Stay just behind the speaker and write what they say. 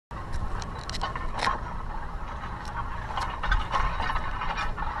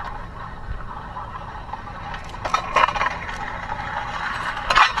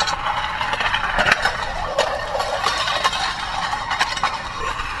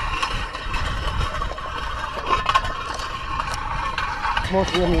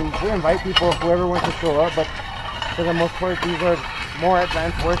mostly, I mean, we invite people, whoever wants to show up, but for the most part, these are more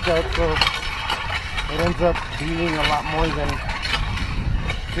advanced workouts, so it ends up being a lot more than,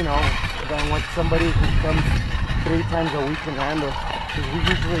 you know, than what somebody who comes 3 times a week can handle. Because we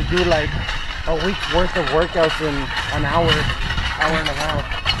usually do like a week's worth of workouts in an hour, hour and a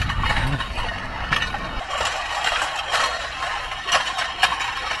half.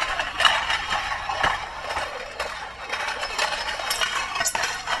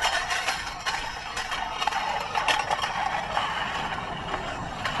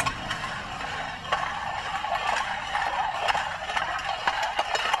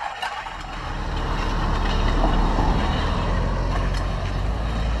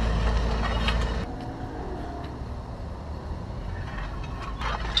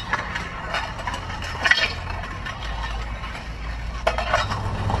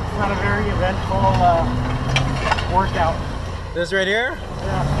 Not a very eventful workout. This right here?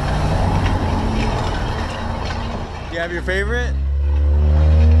 Yeah. You have your favorite?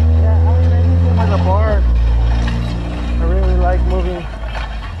 Yeah, I mean, anything with a bar. I really like moving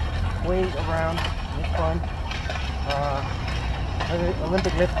weight around. It's fun.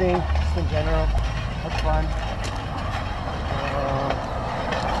 Olympic lifting, just in general. That's fun.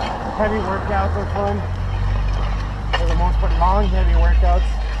 Heavy workouts are fun. For the most part, long, heavy workouts.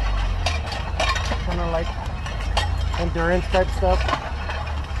 Kind of like endurance type stuff.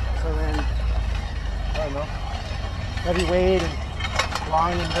 So then, I don't know, heavy weight and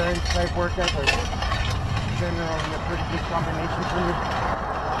long endurance type workouts are generally a pretty good combination for me.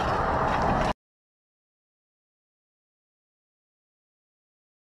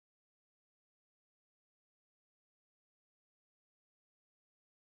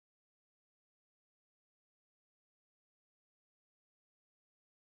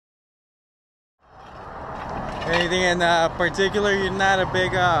 Anything in particular you're not a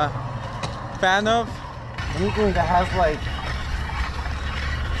big fan of? Anything that has like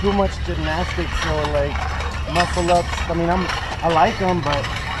too much gymnastics or like muscle ups. I mean, I like them, but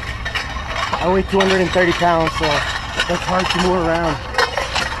I weigh 230 pounds, so that's hard to move around.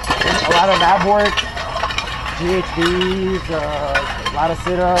 A lot of ab work, GHDs, a lot of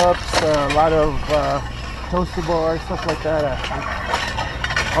sit-ups, a lot of toaster bars, stuff like that.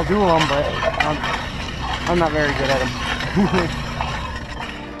 I'll do them, but I'm not very good at them.